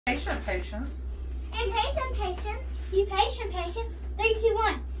Patient patience. Impatient patience. Be patient patience. 3, 2,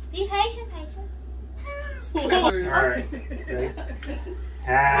 1. Be patient patience. Alright.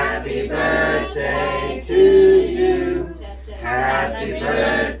 Happy birthday to you. Happy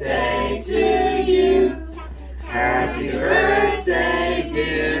birthday to you. Happy birthday,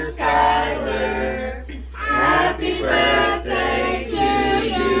 dear Skyler. Happy birthday to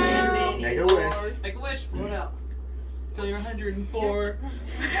you. Make a wish. Make a wish. Blow it out. Until you're 104.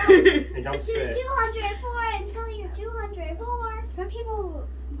 And don't spit. 204 until you're 204. Some people,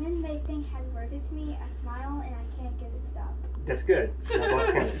 when they sing happy birthday to me, I smile and I can't get it stopped. That's good. Blow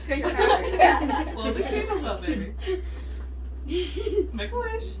the candles up, baby. Make a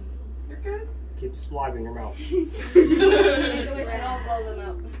wish. You're good. Keep the saliva in your mouth. Make a wish and I'll blow them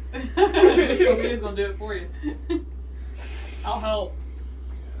up. Somebody's gonna do it for you. I'll help.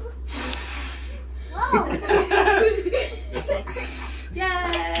 Whoa! Yay!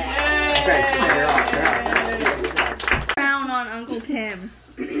 Okay, you're off. Crown on Uncle Tim.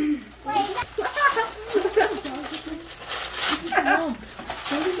 Ooh,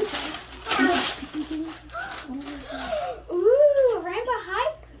 a Rainbow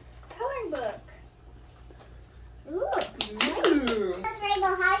High coloring book. Ooh. That's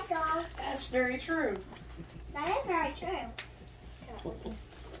Rainbow High though. That's very true. That is very true.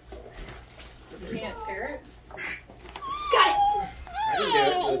 You can't tear it. Got it. I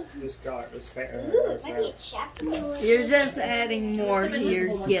can do it. This color. Ooh, maybe it's chapter. You're just adding more to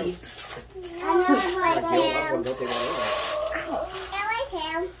your guilt. I like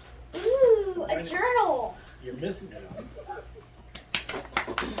him. Ooh, a journal. You're missing it.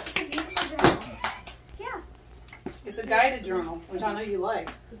 Yeah. It's a guided journal, which I know you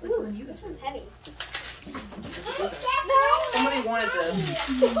like. Ooh, this one's heavy. Somebody wanted this.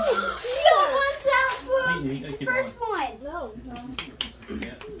 You don't want that book. First one. No.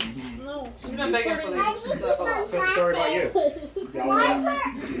 She's been begging for these. What's story about you? Why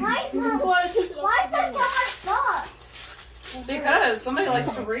so much books? Because somebody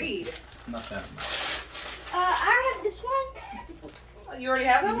likes to read. Not that much. I have this one. You already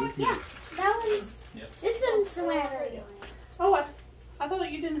have that one? Yeah, that one's. Yep. This one's the one I really like. Oh, I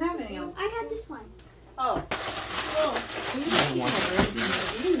thought you didn't have any of them. I had this one. Oh.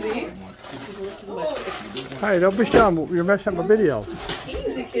 Easy. Hey, don't be dumb. You're messing up my video.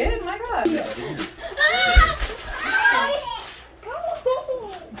 Easy, kid. My God.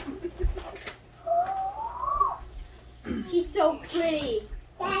 She's so pretty.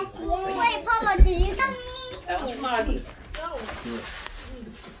 Wait, Papa, did you come me? That was mine.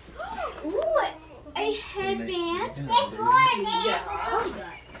 Ooh, a headband. Yeah.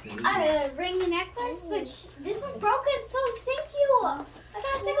 A ring and necklace, which this one's broken, so thank you. I got a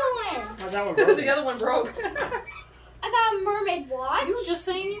single one. How's that one broken? The other one broke. I got a mermaid watch. You were just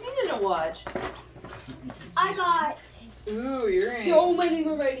saying you needed a watch. I got Ooh, earrings. so many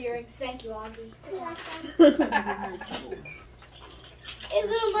mermaid earrings. Thank you, Auntie. A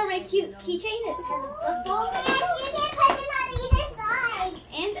little mermaid keychain that has a flip ball. And you can put them on either side.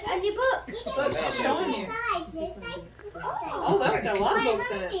 And a new book. Look, she's showing you. Oh, that's got a lot of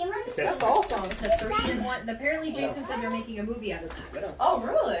books in it. That's awesome. Apparently, Jason said they're making a movie out of that. Oh,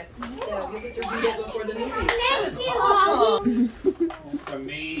 really? So you'll get to read it before the movie. That is Thank you, awesome. For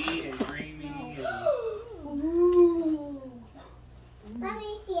me and Dreamy and Let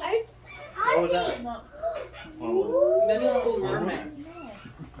me see it. What was that? Middle school mermaid.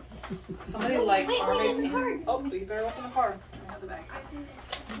 Somebody likes Wait, mermaids. there's a card. Oh, you better open the card. I have the bag.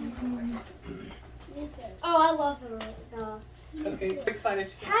 Oh, I love the Okay, excited.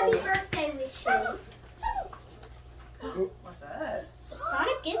 She can happy hold it. birthday wishes. What's that? It's a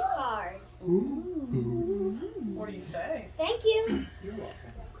Sonic gift card. What do you say? Thank you. You're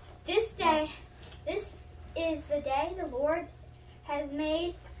welcome. This is the day the Lord has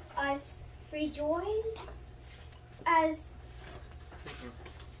made us rejoice as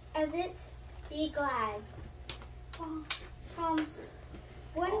it be glad. Psalms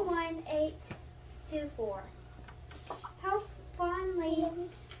 118:24. How fondly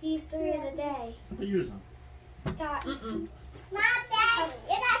you through the day. Dot. Mm-mm.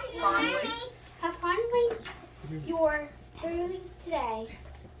 How fondly you're through today.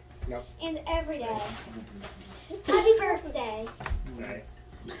 No. And every day. Happy birthday. Okay.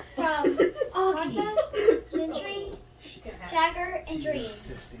 From Martha, Gentry, Jagger, and Dream.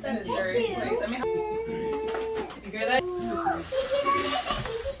 That is very sweet. Let me. You hear that?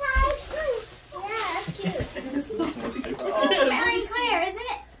 Yeah, that's cute. It's Oh, from Mary Claire, isn't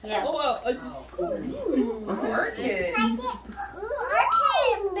it? Yeah. Oh, wow. Orchid.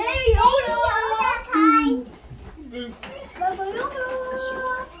 Orchid, baby Yoda. Yoda kind. Baba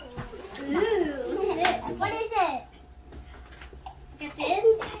Yoda.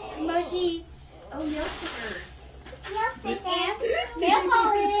 She. Oh, nail stickers. Nail stickers. Nail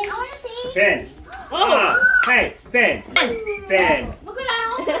polish. I want to see. Finn. Hey, Finn. Finn. Look what I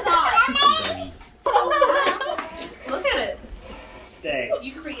also got. Look at it. Stay.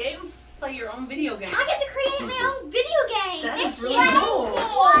 You create and play your own video game. I get to create my own video game. That Thank is really you. cool.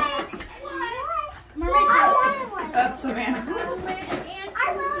 What? Mermaid Girls. That's Savannah.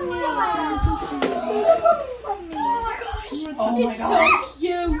 I want Oh my It's gosh. so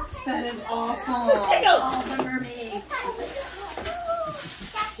cute. That is awesome. There you go. Oh, the mermaid.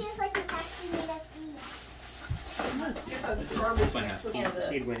 That feels like it's actually made of bees.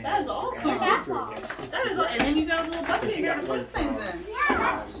 She'd win. That is awesome. That is awesome. And then you got a little bucket you got to put things in. Yeah,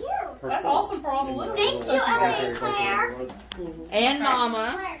 that's cute. That's awesome for all the little Thank you, Emily and Claire. And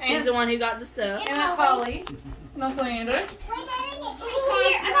Mama. She's the one who got the stuff. And Holly. Uncle Andrew. Wait, I didn't get three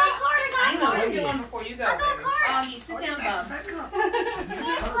here. I got a card. I know. We'll get one before you go, baby. Augie, sit down, Bob. There's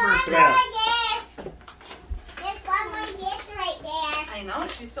one more gift. There's one more gift right there. I know.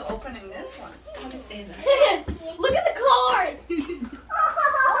 She's still opening this one. Let me stand there. Look at the card.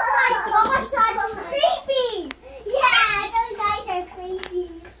 Oh my gosh, that's creepy. Yeah, those eyes are creepy.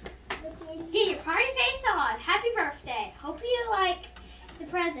 Get your party face on. Happy birthday. Hope you like the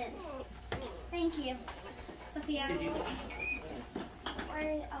presents. Thank you, Sophia.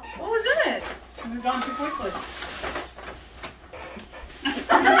 What was in it? She moved on too quickly.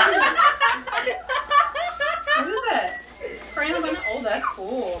 What is that? Crayon on it? Oh, that's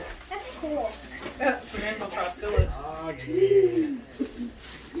cool. That's cool. Samantha will try to steal it.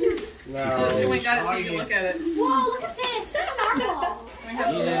 No. She went got it so you can look at it. Whoa, look at this. This is narwhal.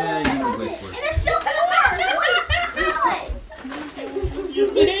 Yeah, you can wait for And it. there's still more. You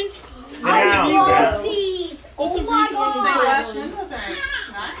think? Sit down, I love Beth. these. Oh Open my people stay gosh. last in the thing.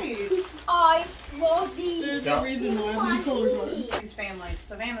 Nice. I love these. There's Oh my goodness. She's family.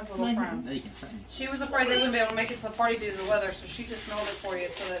 Savannah's little friends. Now you can try me. She was afraid they wouldn't be able to make it to the party due to the weather, so she just mailed it for you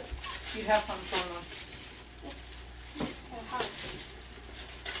so that you'd have something for them.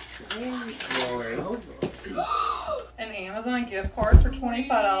 An Amazon gift card for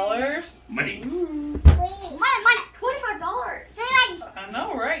 $25. Money. Mine, $25. I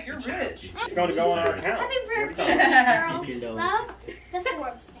know, right? You're rich. It's going to go on our account. Happy birthday, You girl. know. Love, the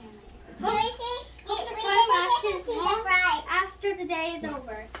Forbes family. Hope after the day is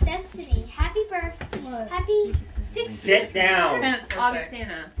over. Destiny, happy birthday. Happy 60th. Sit down. 10th birthday.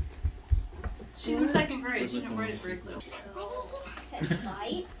 Augustina. She's in 2nd grade. She didn't write it very clear. That's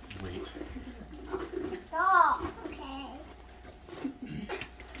light. Wait. Stop. Okay.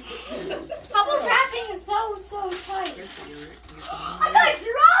 Bubbles wrapping is so tight. I got a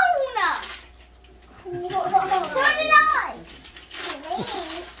drone! So did I!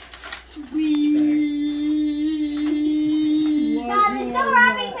 Sweet! No, there's no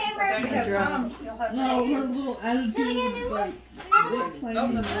wrapping paper. Don't you have some? You'll have No, her little attitude Can I get a is new like, looks like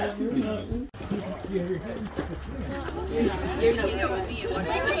Nope, he's that's it.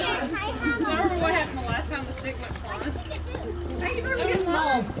 never remember what happened the last time the stick went flying? Hey, you better get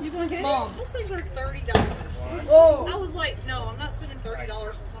Mom. You gonna hit it? Those things are $30. Whoa! I was like, no, I'm not spending $30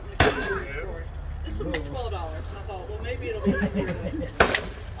 on something that could be short. This one was $12, and I thought, well, maybe it'll be worth it.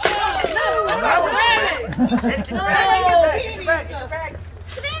 Oh no! That's right! It's back!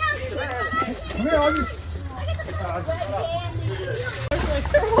 Savannah! Come here, August.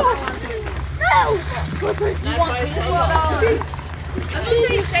 No,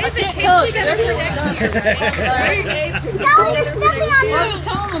 you're stepping on Well, I me! was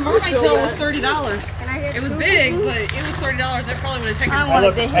telling them the mermaid tail was $30. It was big, but it was $30. That probably would have taken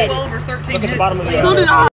Look, hey, well over 13 look at the minutes. bottom of the So did I.